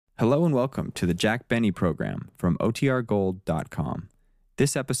Hello and welcome to the Jack Benny program from OTRGold.com.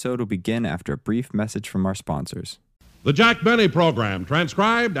 This episode will begin after a brief message from our sponsors. The Jack Benny program,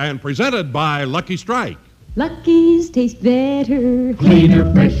 transcribed and presented by Lucky Strike. Lucky's taste better.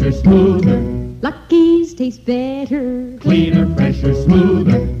 Cleaner, fresher, smoother. Lucky's taste better. Cleaner, fresher,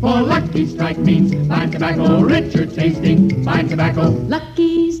 smoother. For Lucky Strike means fine tobacco, richer tasting, fine tobacco.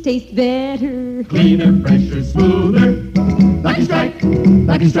 Lucky's taste better. Cleaner, fresher, smoother. Lucky Strike,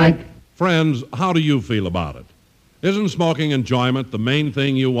 Lucky Strike. Friends, how do you feel about it? Isn't smoking enjoyment the main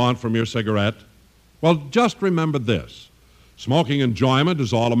thing you want from your cigarette? Well, just remember this. Smoking enjoyment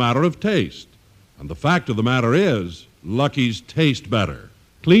is all a matter of taste. And the fact of the matter is, Lucky's taste better.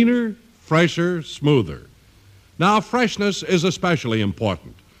 Cleaner, fresher, smoother. Now, freshness is especially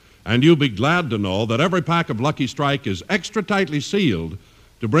important. And you'll be glad to know that every pack of Lucky Strike is extra tightly sealed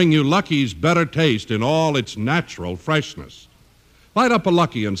to bring you Lucky's better taste in all its natural freshness. Light up a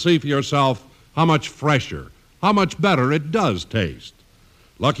Lucky and see for yourself how much fresher, how much better it does taste.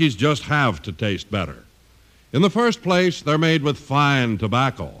 Lucky's just have to taste better. In the first place, they're made with fine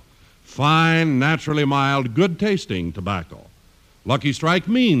tobacco. Fine, naturally mild, good-tasting tobacco. Lucky Strike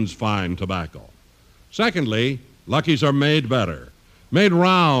means fine tobacco. Secondly, Lucky's are made better. Made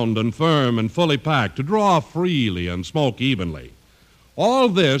round and firm and fully packed to draw freely and smoke evenly. All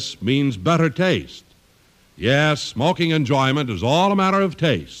this means better taste. Yes, smoking enjoyment is all a matter of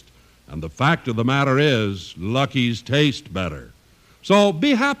taste. And the fact of the matter is, Lucky's taste better. So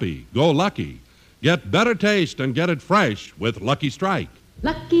be happy, go Lucky. Get better taste and get it fresh with Lucky Strike.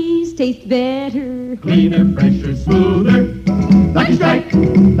 Lucky's taste better. Cleaner, fresher, smoother. Lucky Strike,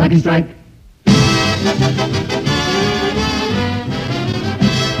 Lucky Strike.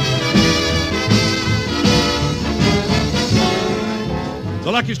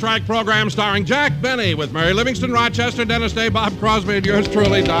 The Lucky Strike program starring Jack Benny with Mary Livingston, Rochester, Dennis Day, Bob Crosby, and yours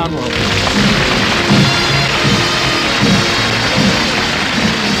truly, Don Wilson.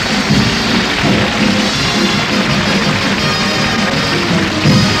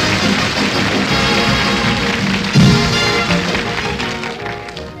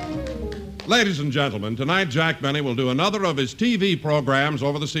 Ladies and gentlemen, tonight Jack Benny will do another of his TV programs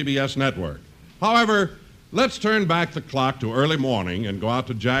over the CBS network. However, let's turn back the clock to early morning and go out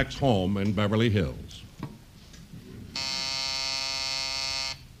to Jack's home in Beverly Hills.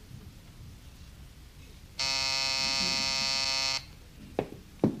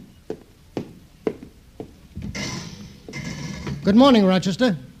 Good morning,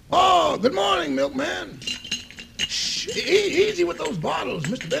 Rochester. Oh, good morning, milkman. Easy with those bottles.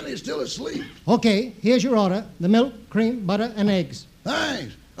 Mr. Benny is still asleep. Okay, here's your order. The milk, cream, butter, and eggs.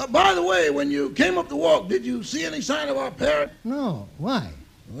 Thanks. By the way, when you came up the walk, did you see any sign of our parrot? No, why?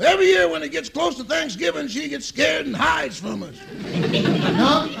 Every year when it gets close to Thanksgiving, she gets scared and hides from us.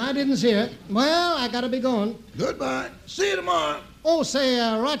 No, I didn't see it. Well, I gotta be going. Goodbye. See you tomorrow. Oh, say,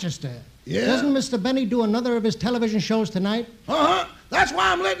 Rochester. Yeah? Doesn't Mr. Benny do another of his television shows tonight? Uh-huh. That's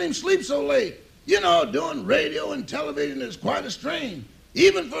why I'm letting him sleep so late. You know, doing radio and television is quite a strain,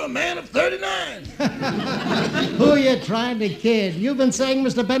 even for a man of 39. Who you trying to kid? You've been saying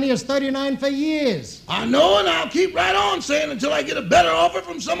Mr. Benny is 39 for years. I know, and I'll keep right on saying until I get a better offer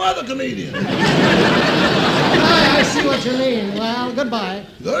from some other comedian. I see what you mean. Well, goodbye.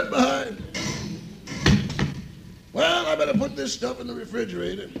 Goodbye. Well, I better put this stuff in the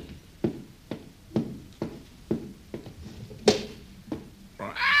refrigerator.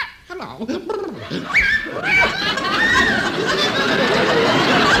 Hello.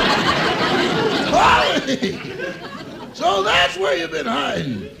 Polly! So that's where you've been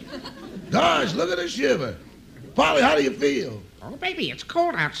hiding. Gosh, look at her shiver. Polly, how do you feel? Oh, baby, it's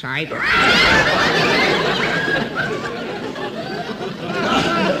cold outside.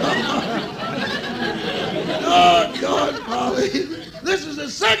 Oh, God, Polly. This is the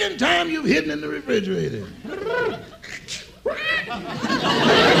second time you've hidden in the refrigerator.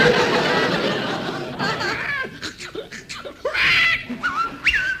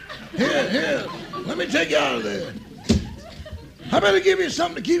 Here. Let me take you out of there. I better give you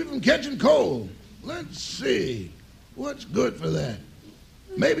something to keep you from catching cold. Let's see. What's good for that?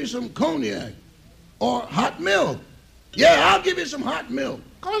 Maybe some cognac. Or hot milk. Yeah, I'll give you some hot milk.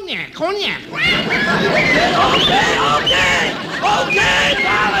 Cognac. Okay, Polly.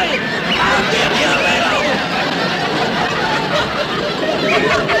 I'll give you a little.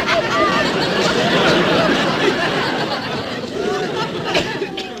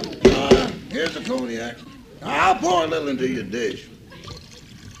 Here's the cognac. I'll pour a little into your dish.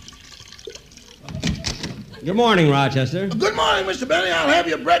 Good morning, Rochester. Good morning, Mr. Benny. I'll have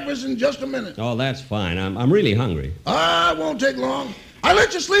your breakfast in just a minute. Oh, that's fine. I'm really hungry. It won't take long. I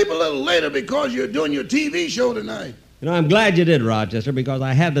let you sleep a little later because you're doing your TV show tonight. You know, I'm glad you did, Rochester, because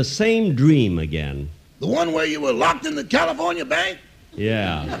I had the same dream again. The one where you were locked in the California bank?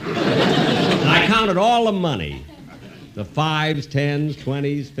 Yeah. And I counted all the money. The 5s, 10s,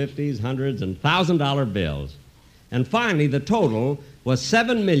 20s, 50s, 100s, and $1,000 bills. And finally, the total was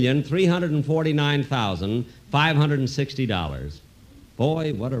 $7,349,560.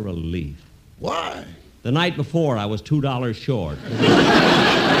 Boy, what a relief. Why? The night before, I was $2 short.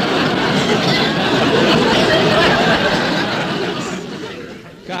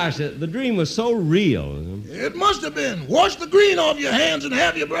 Gosh, the dream was so real. It must have been. Wash the green off your hands and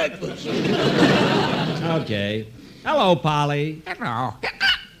have your breakfast. Okay. Hello, Polly. Hello.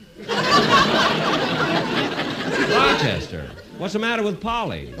 Rochester, what's the matter with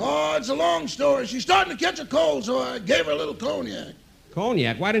Polly? Oh, it's a long story. She's starting to catch a cold, so I gave her a little cognac.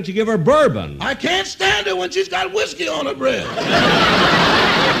 Cognac? Why didn't you give her bourbon? I can't stand her when she's got whiskey on her breath.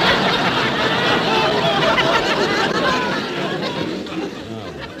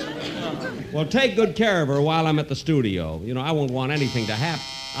 Well, take good care of her while I'm at the studio. You know, I won't want anything to happen.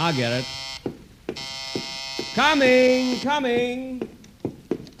 I'll get it. Coming.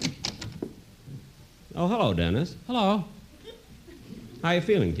 Oh, hello, Dennis. Hello. How you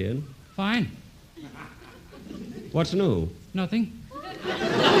feeling, kid? Fine. What's new? Nothing.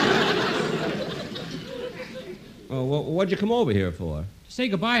 Oh, what'd you come over here for? To say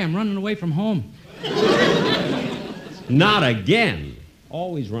goodbye, I'm running away from home. Not again.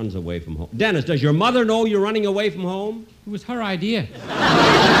 Always runs away from home. Dennis, does your mother know you're running away from home? It was her idea.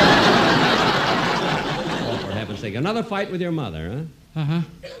 Oh, for heaven's sake. Another fight with your mother, huh? Uh-huh.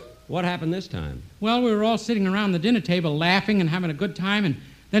 What happened this time? Well, we were all sitting around the dinner table laughing and having a good time, and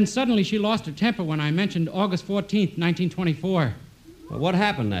then suddenly she lost her temper when I mentioned August 14th, 1924. Well, what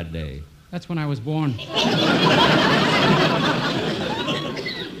happened that day? That's when I was born.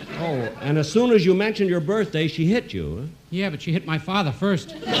 Oh, and as soon as you mentioned your birthday, she hit you, huh? Yeah, but she hit my father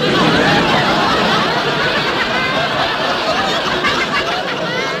first.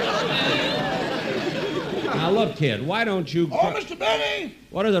 Now, look, kid, why don't you... Oh, Mr. Benny!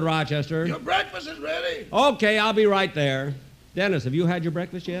 What is it, Rochester? Your breakfast is ready. Okay, I'll be right there. Dennis, have you had your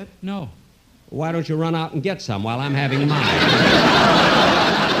breakfast yet? No. Why don't you run out and get some while I'm having mine?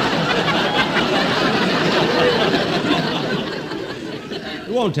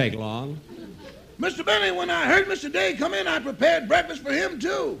 It won't take long. Mr. Benny, when I heard Mr. Day come in, I prepared breakfast for him,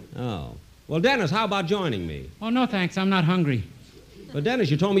 too. Oh. Well, Dennis, how about joining me? Oh, no, thanks. I'm not hungry. But,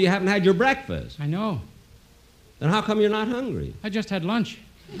 Dennis, you told me you haven't had your breakfast. I know. Then how come you're not hungry? I just had lunch.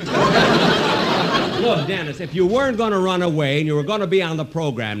 Look, Dennis, if you weren't going to run away and you were going to be on the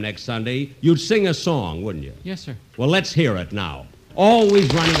program next Sunday, you'd sing a song, wouldn't you? Yes, sir. Well, let's hear it now.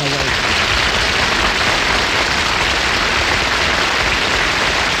 Always running away.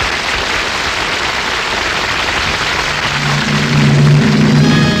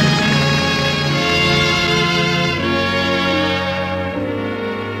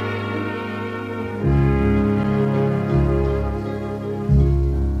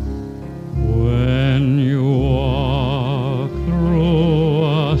 When you walk through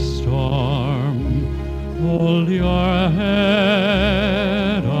a storm, hold your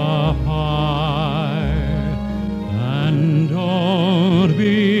head up high, and don't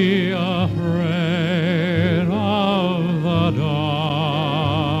be afraid of the dark.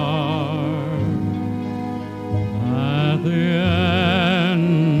 At the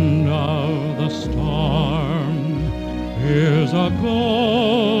end of the storm is a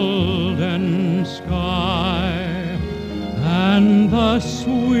golden sky and the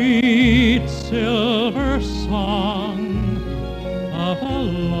sweet silver song of a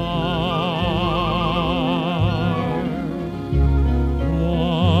lark.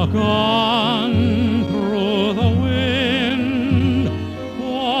 Walk on through the wind,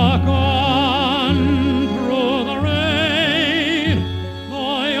 walk on through the rain,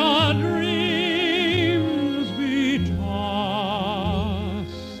 though your dreams be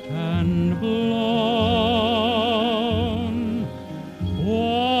tossed and blown.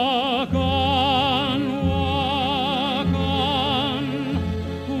 Walk on,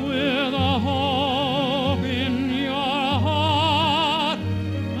 with a hope in your heart,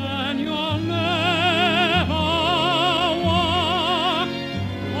 and you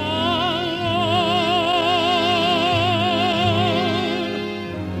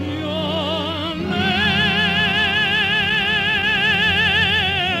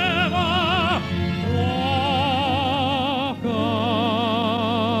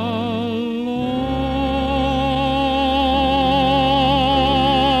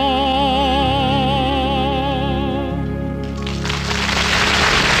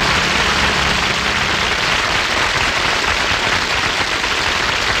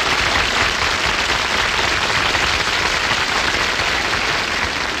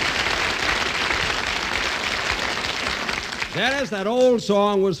Dennis, that old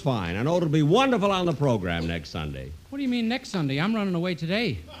song was fine. I know it'll be wonderful on the program next Sunday. What do you mean next Sunday? I'm running away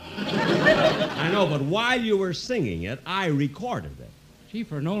today. I know, but while you were singing it, I recorded it. Gee,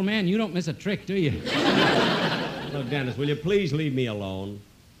 for an old man, you don't miss a trick, do you? Look, Dennis, will you please leave me alone?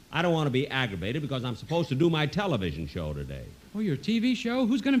 I don't want to be aggravated because I'm supposed to do my television show today. Oh, your TV show?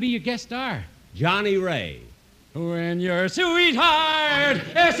 Who's going to be your guest star? Johnny Ray. When your sweetheart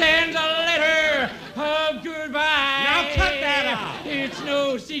sends a letter of goodbye. Now cut that out. It's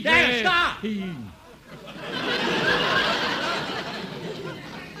no secret. Dennis, stop. Gee,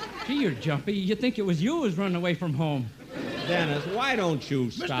 you're jumpy. You think it was you who was running away from home. Dennis, why don't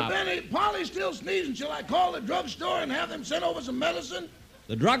you stop? Mr. Benny, Polly's still sneezing. Shall I call the drugstore and have them send over some medicine?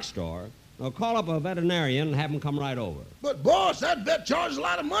 The drugstore? No, call up a veterinarian and have him come right over. But, boss, that vet charges a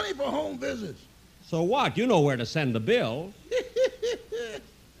lot of money for home visits. So what? You know where to send the bill.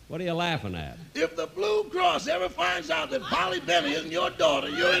 What are you laughing at? If the Blue Cross ever finds out that Polly Benny isn't your daughter,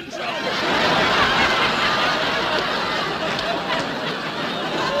 you're in trouble.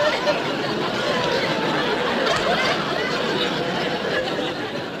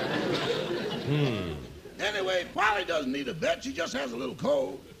 Anyway, Polly doesn't need a vet. She just has a little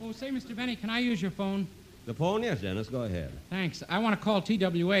cold. Oh, say, Mr. Benny, can I use your phone? The phone? Yes, Dennis, go ahead. Thanks. I want to call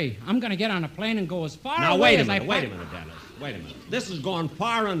TWA. I'm going to get on a plane and go as far Now, away wait a as minute, I... wait a minute, Dennis. Wait a minute. This has gone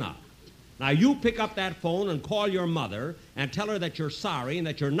far enough. Now, you pick up that phone and call your mother and tell her that you're sorry and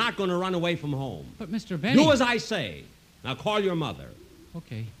that you're not going to run away from home. But, Mr. Benny... Do as I say. Now, call your mother.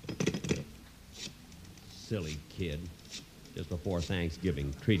 Okay. Silly kid. Just before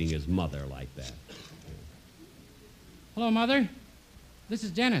Thanksgiving, treating his mother like that. Hello, Mother. This is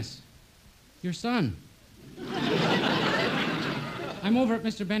Dennis, your son. I'm over at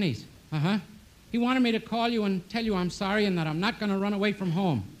Mr. Benny's. Uh-huh. He wanted me to call you and tell you I'm sorry and that I'm not going to run away from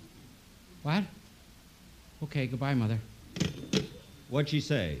home. What? Okay, goodbye, Mother. What'd she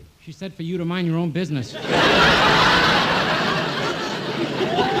say? She said for you to mind your own business. Well,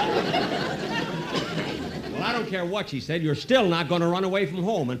 I don't care what she said. You're still not going to run away from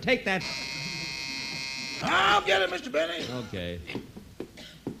home. And take that... I'll get it, Mr. Benny. Okay.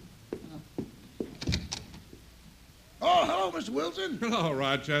 Oh, hello, Mr. Wilson. Hello,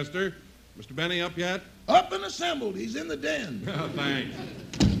 Rochester. Mr. Benny up yet? Up and assembled. He's in the den. Oh, thanks.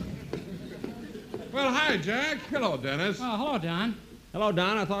 Well, hi, Jack. Hello, Dennis. Oh, hello, Don. Hello,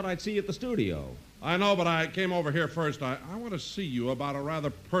 Don. I thought I'd see you at the studio. I know, but I came over here first. I want to see you about a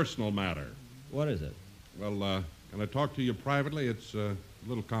rather personal matter. What is it? Well, can I talk to you privately? It's a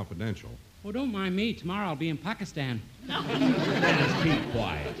little confidential. Oh, don't mind me. Tomorrow I'll be in Pakistan. Dennis, keep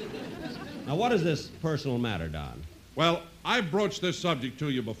quiet. Now, what is this personal matter, Don? Well, I've broached this subject to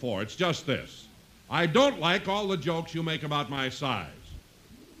you before. It's just this. I don't like all the jokes you make about my size.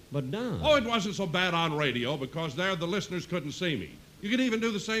 But, Don... Oh, it wasn't so bad on radio because there the listeners couldn't see me. You could even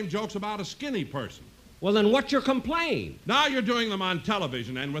do the same jokes about a skinny person. Well, then what's your complaint? Now you're doing them on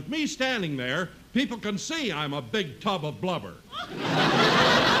television, and with me standing there, people can see I'm a big tub of blubber.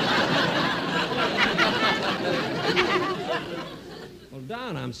 Well,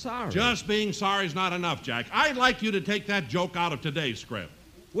 Don, I'm sorry. Just being sorry is not enough, Jack. I'd like you to take that joke out of today's script.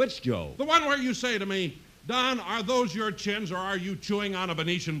 Which joke? The one where you say to me, Don, are those your chins or are you chewing on a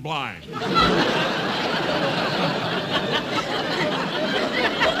Venetian blind?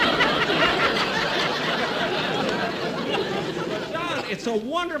 Don, it's a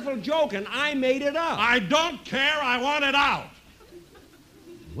wonderful joke, and I made it up. I don't care. I want it out.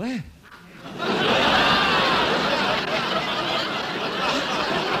 Well...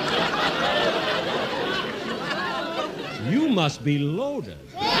 You must be loaded.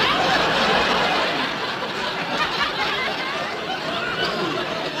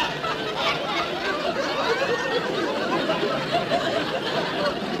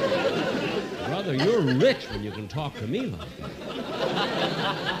 Brother, you're rich when you can talk to me like that.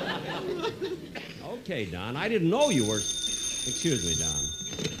 Okay, Don, I didn't know you were... Excuse me, Don.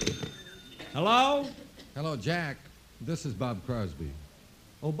 Hello? Hello, Jack. This is Bob Crosby.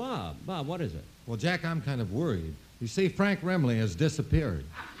 Oh, Bob. Bob, what is it? Well, Jack, I'm kind of worried. You see, Frank Remley has disappeared.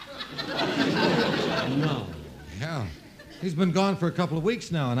 No. Yeah. He's been gone for a couple of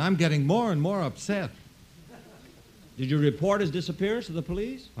weeks now, and I'm getting more and more upset. Did you report his disappearance to the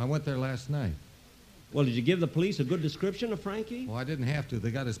police? I went there last night. Well, did you give the police a good description of Frankie? Well, I didn't have to. They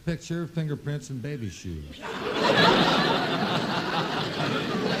got his picture, fingerprints, and baby shoes.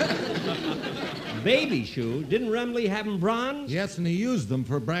 Baby shoes? Didn't Remley have them bronze? Yes, and he used them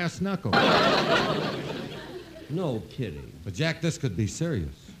for brass knuckles. No kidding. But, Jack, this could be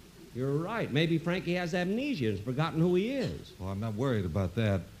serious. You're right. Maybe Frankie has amnesia and has forgotten who he is. Well, I'm not worried about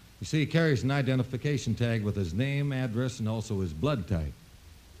that. You see, he carries an identification tag with his name, address, and also his blood type.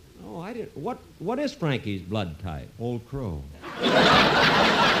 Oh, I didn't. What is Frankie's blood type? Old Crow.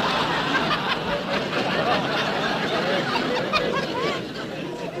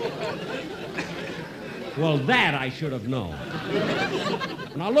 Well, that I should have known.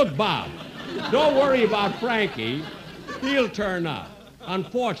 Now, look, Bob, don't worry about Frankie. He'll turn up.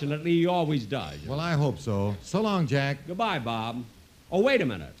 Unfortunately, he always does. Well, I hope so. So long, Jack. Goodbye, Bob. Oh, wait a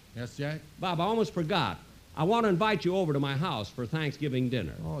minute. Yes, Jack? Bob, I almost forgot. I want to invite you over to my house for Thanksgiving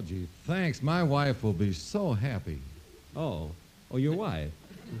dinner. Oh, gee, thanks. My wife will be so happy. Oh, your wife?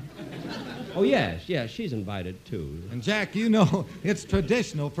 Oh, yes, she's invited, too. And, Jack, you know, it's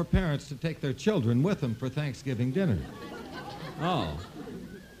traditional for parents to take their children with them for Thanksgiving dinner. Oh,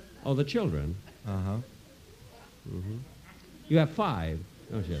 the children? Uh-huh. Mm-hmm. You have 5,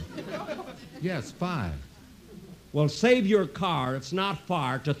 don't you? Yes, 5. Well, save your car. It's not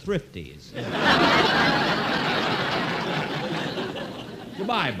far to Thrifty's.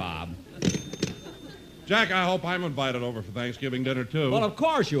 Goodbye, Bob. Jack, I hope I'm invited over for Thanksgiving dinner, too. Well, of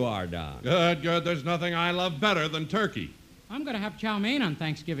course you are, Don. Good. There's nothing I love better than turkey. I'm going to have chow mein on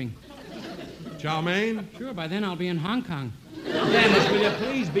Thanksgiving. Chow mein? Sure, by then I'll be in Hong Kong. Dennis, will you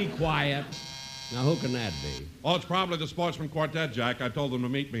please be quiet? Now, who can that be? Oh, it's probably the Sportsman Quartet, Jack. I told them to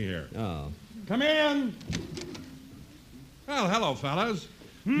meet me here. Oh. Come in. Well, hello, fellas.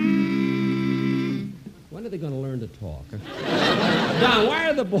 When are they going to learn to talk? Don, why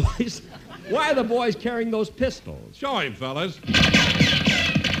are the boys carrying those pistols? Show him, fellas.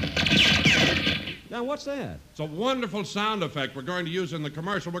 Don, what's that? It's a wonderful sound effect we're going to use in the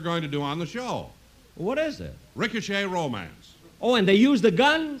commercial we're going to do on the show. What is it? Ricochet Romance. Oh, and they use the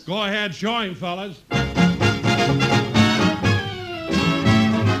guns? Go ahead, show him, fellas.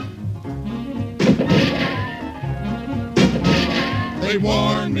 They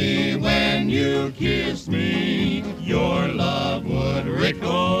warned me when you kissed me, your love would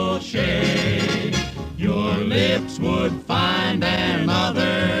ricochet. Your lips would find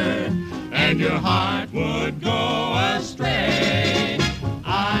another, and your heart would go astray.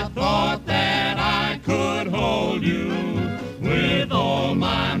 I thought that I could hold you with all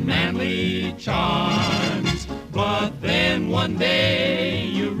my manly charms, but then one day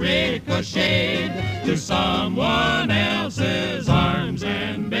you ricocheted to someone else's arms,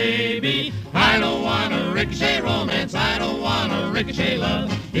 and baby, I don't want a ricochet romance, I don't want a ricochet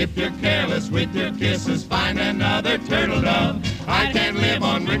love. If you're careless with your kisses, find another turtle dove. I can't live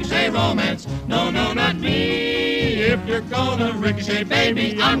on ricochet romance, no, not me. If you're gonna ricochet,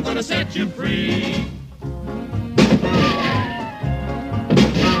 baby, I'm gonna set you free.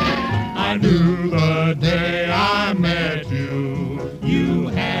 I knew the day I met you, you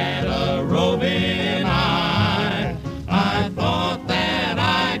had a roving eye. I thought that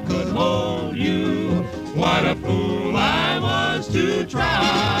I could hold you, what a fool I was to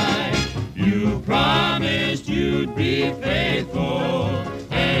try. You promised you'd be faithful,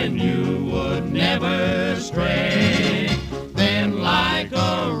 and you would never stray. Then like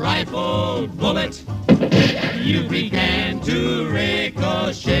a rifled bullet, you began to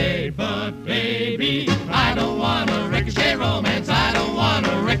ricochet. But baby, I don't want a ricochet romance, I don't want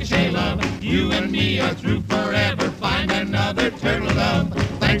a ricochet love. You and me are through forever, find another turtle dove.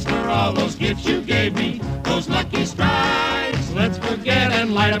 Thanks for all those gifts you gave me, those lucky strikes. Let's forget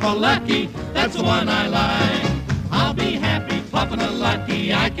and light up a lucky, that's the one I like. I'll be happy puffing a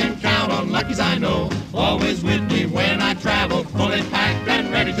lucky, I can count on luckies I know. Always with me when I travel, fully packed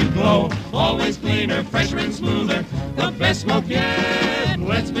and ready to glow. Always cleaner, fresher and smoother, the best smoke yet.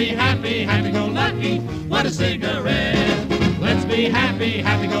 Let's be happy, happy-go-lucky, what a cigarette. Let's be happy,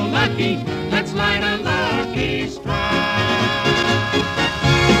 happy-go-lucky, let's light a lucky strike.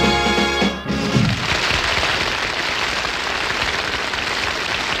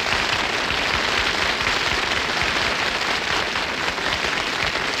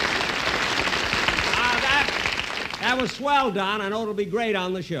 That was swell, Don. I know it'll be great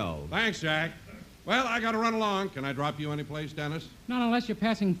on the show. Thanks, Jack. Well, I got to run along. Can I drop you any place, Dennis? Not unless you're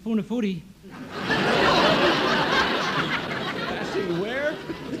passing Funafuti. Passing where?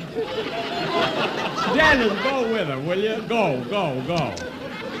 Dennis, go with him, will you? Go.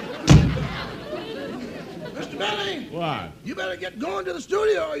 Mr. Benny! What? You better get going to the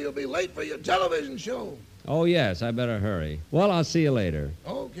studio or you'll be late for your television show. Oh, yes, I better hurry. Well, I'll see you later.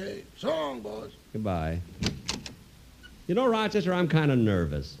 Okay. So long, boys. Goodbye. You know, Rochester, I'm kind of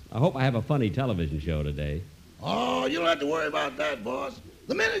nervous. I hope I have a funny television show today. Oh, you don't have to worry about that, boss.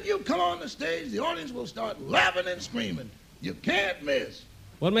 The minute you come on the stage, the audience will start laughing and screaming. You can't miss.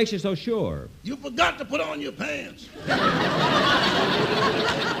 What makes you so sure? You forgot to put on your pants.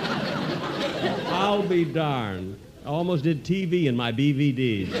 I'll be darned. I almost did TV in my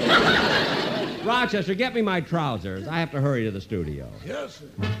BVDs. Rochester, get me my trousers. I have to hurry to the studio. Yes, sir.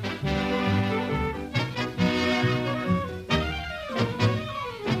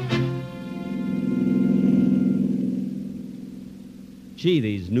 Gee,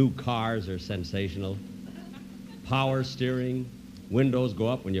 these new cars are sensational. Power steering, windows go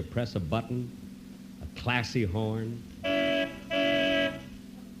up when you press a button, a classy horn.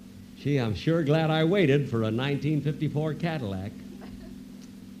 Gee, I'm sure glad I waited for a 1954 Cadillac.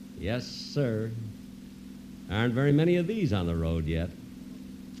 Yes, sir. Aren't very many of these on the road yet.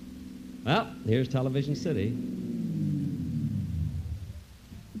 Well, here's Television City.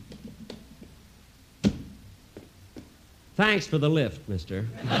 Thanks for the lift, mister.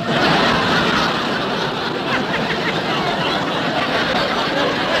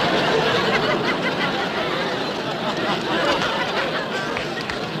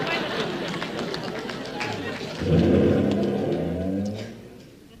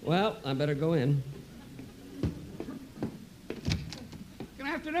 Well, I better go in. Good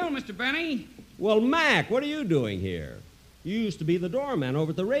afternoon, Mr. Benny. Well, Mac, what are you doing here? You used to be the doorman over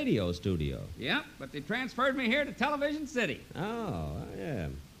at the radio studio. Yep, but they transferred me here to Television City. Oh, yeah.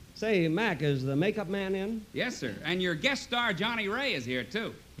 Say, Mac, is the makeup man in? Yes, sir. And your guest star, Johnny Ray, is here,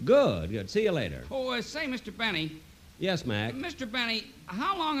 too. Good, good. See you later. Oh, say, Mr. Benny. Yes, Mac. Mr. Benny,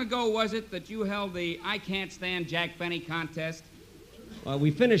 how long ago was it that you held the I Can't Stand Jack Benny contest? We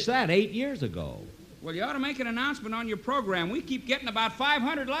finished that 8 years ago. Well, you ought to make an announcement on your program. We keep getting about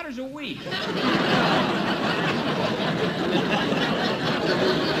 500 letters a week.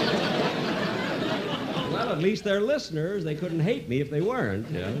 Well, at least they're listeners. They couldn't hate me if they weren't,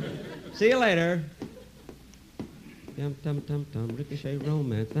 you know. See you later. Dum dum dum dum ricochet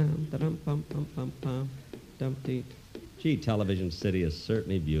romance dum dum pum pum pum pum dum dee. Gee, Television City is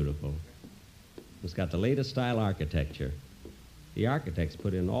certainly beautiful. It's got the latest style architecture. The architects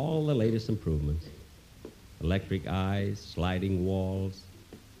put in all the latest improvements. Electric eyes, sliding walls,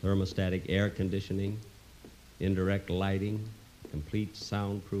 thermostatic air conditioning, indirect lighting, complete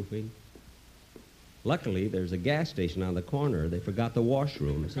soundproofing. Luckily, there's a gas station on the corner. They forgot the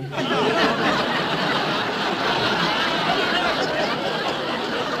washrooms.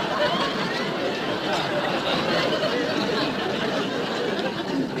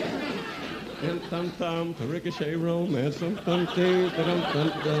 To ricochet romance. I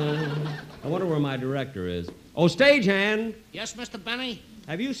wonder where my director is. Oh, stagehand. Yes, Mr. Benny?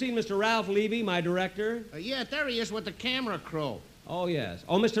 Have you seen Mr. Ralph Levy, my director? Yeah, there he is with the camera crew. Oh, yes.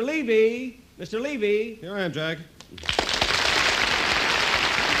 Oh, Mr. Levy. Mr. Levy. Here I am, Jack.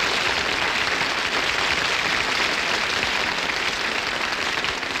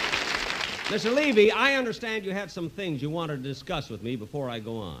 Mr. Levy, I understand you have some things you wanted to discuss with me before I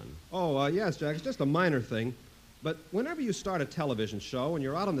go on. Oh, yes, Jack. It's just a minor thing. But whenever you start a television show and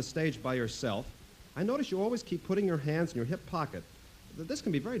you're out on the stage by yourself, I notice you always keep putting your hands in your hip pocket. This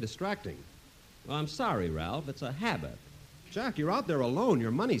can be very distracting. Well, I'm sorry, Ralph. It's a habit. Jack, you're out there alone.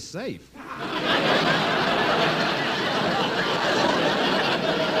 Your money's safe.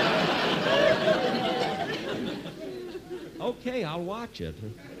 Okay, I'll watch it.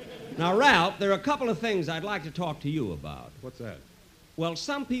 Now, Ralph, there are a couple of things I'd like to talk to you about. What's that? Well,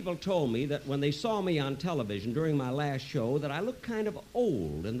 some people told me that when they saw me on television during my last show that I looked kind of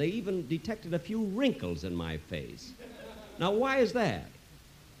old, and they even detected a few wrinkles in my face. Now, why is that?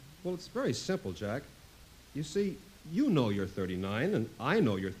 Well, it's very simple, Jack. You see, you know you're 39, and I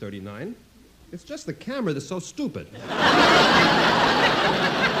know you're 39. It's just the camera that's so stupid.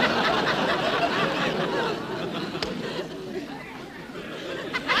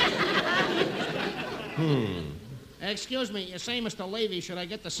 Excuse me, you say, Mr. Levy, should I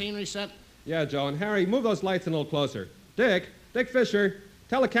get the scenery set? Yeah, Joe, and Harry, move those lights in a little closer. Dick Fisher,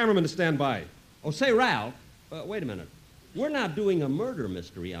 tell the cameraman to stand by. Oh, say, Ralph, wait a minute. We're not doing a murder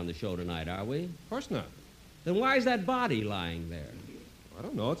mystery on the show tonight, are we? Of course not. Then why is that body lying there? I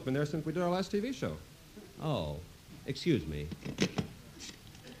don't know. It's been there since we did our last TV show. Oh, excuse me.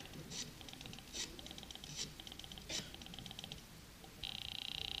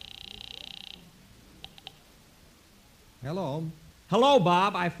 Hello. Hello,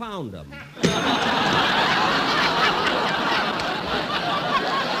 Bob. I found him.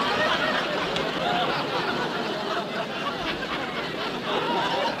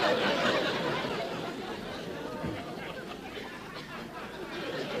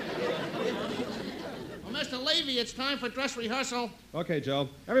 Well, Mr. Levy, it's time for dress rehearsal. Okay, Joe.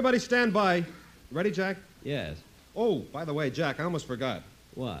 Everybody stand by. Ready, Jack? Yes. Oh, by the way, Jack, I almost forgot.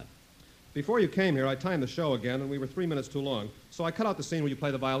 What? Before you came here, I timed the show again, and we were 3 minutes too long. So I cut out the scene where you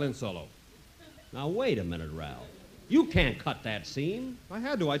play the violin solo. Now, wait a minute, Ralph. You can't cut that scene. I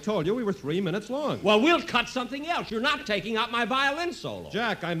had to. I told you we were 3 minutes long. Well, we'll cut something else. You're not taking out my violin solo.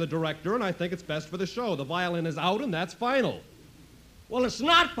 Jack, I'm the director, and I think it's best for the show. The violin is out, and that's final. Well, it's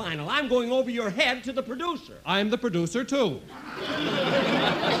not final. I'm going over your head to the producer. I'm the producer, too.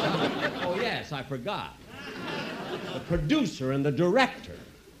 Oh, yes, I forgot. The producer and the director.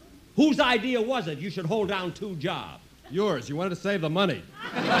 Whose idea was it you should hold down two jobs? Yours. You wanted to save the money.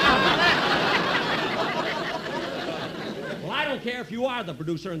 Well, I don't care if you are the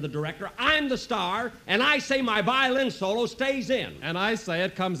producer and the director. I'm the star, and I say my violin solo stays in. And I say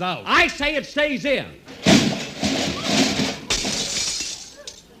it comes out. I say it stays in.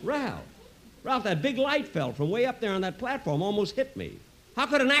 Ralph, that big light fell from way up there on that platform almost hit me. How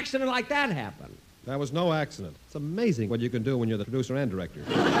could an accident like that happen? That was no accident. It's amazing what you can do when you're the producer and director.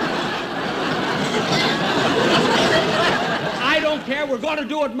 I don't care. We're going to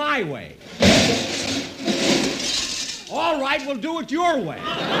do it my way. All right, we'll do it your way.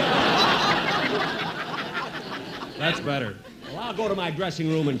 That's better. Well, I'll go to my dressing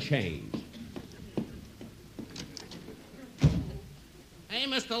room and change. Hey,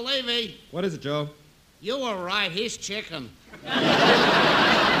 Mr. Levy. What is it, Joe? You were right. He's chicken.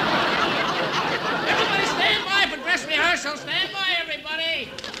 Everybody stand by for dress rehearsal. Stand by, everybody.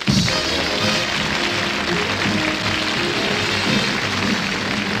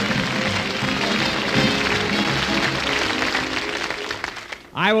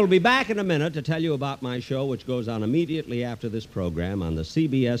 I will be back in a minute to tell you about my show, which goes on immediately after this program on the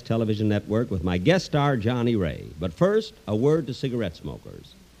CBS television network with my guest star, Johnny Ray. But first, a word to cigarette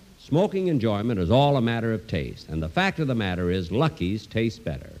smokers. Smoking enjoyment is all a matter of taste, and the fact of the matter is Lucky's taste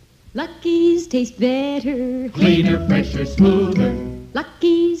better. Lucky's taste better. Cleaner, fresher, smoother.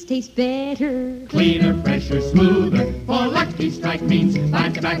 Lucky's taste better. Cleaner, fresher, smoother. For Lucky Strike means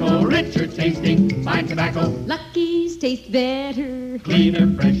fine tobacco, richer tasting, fine tobacco. Lucky's taste better.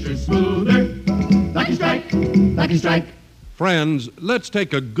 Cleaner, fresher, smoother. Lucky Strike, Lucky Strike. Friends, let's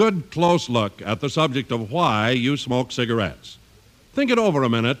take a good close look at the subject of why you smoke cigarettes. Think it over a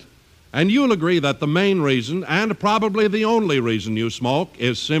minute, and you'll agree that the main reason, and probably the only reason you smoke,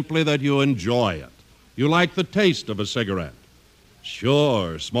 is simply that you enjoy it. You like the taste of a cigarette.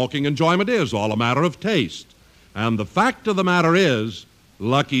 Sure, smoking enjoyment is all a matter of taste. And the fact of the matter is,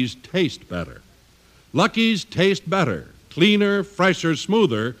 Lucky's taste better. Lucky's taste better, cleaner, fresher,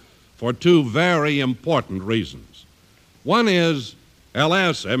 smoother, for two very important reasons. One is,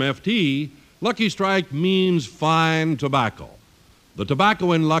 LSMFT, Lucky Strike means fine tobacco. The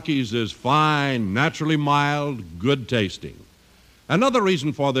tobacco in Lucky's is fine, naturally mild, good tasting. Another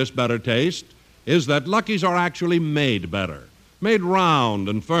reason for this better taste is that Lucky's are actually made better, made round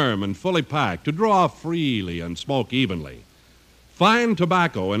and firm and fully packed to draw freely and smoke evenly. Fine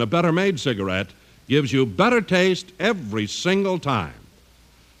tobacco in a better-made cigarette gives you better taste every single time.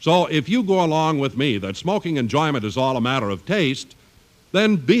 So if you go along with me that smoking enjoyment is all a matter of taste,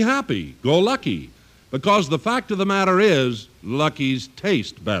 then be happy, go Lucky. Because the fact of the matter is, Lucky's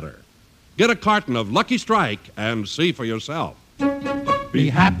taste better. Get a carton of Lucky Strike and see for yourself. Be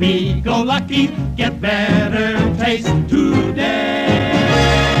happy, go lucky, get better taste today.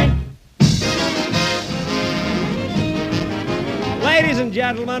 Ladies and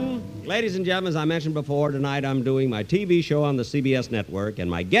gentlemen, as I mentioned before, tonight I'm doing my TV show on the CBS network, and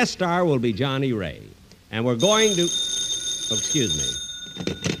my guest star will be Johnny Ray. And we're going to... Oh, excuse me.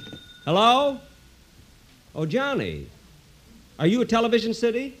 Hello? Oh, Johnny, are you at Television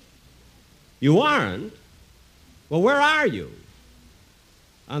City? You aren't? Well, where are you?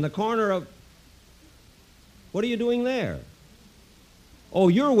 On the corner of... What are you doing there? Oh,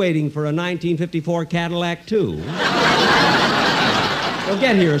 you're waiting for a 1954 Cadillac, too. Well,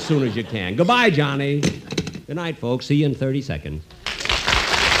 get here as soon as you can. Goodbye, Johnny. Good night, folks. See you in 30 seconds.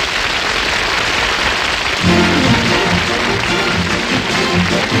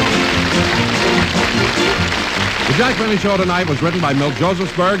 The Jack Benny Show tonight was written by Milt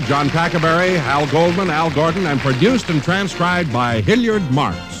Josephsberg, John Tackerberry, Hal Goldman, Al Gordon, and produced and transcribed by Hilliard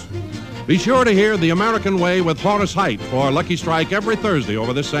Marks. Be sure to hear The American Way with Horace Heidt for Lucky Strike every Thursday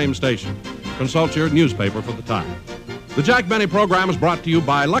over this same station. Consult your newspaper for the time. The Jack Benny program is brought to you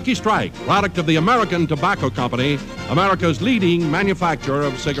by Lucky Strike, product of the American Tobacco Company, America's leading manufacturer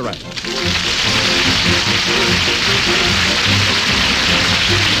of cigarettes.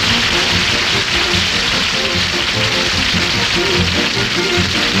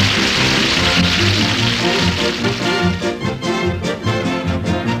 Thank you.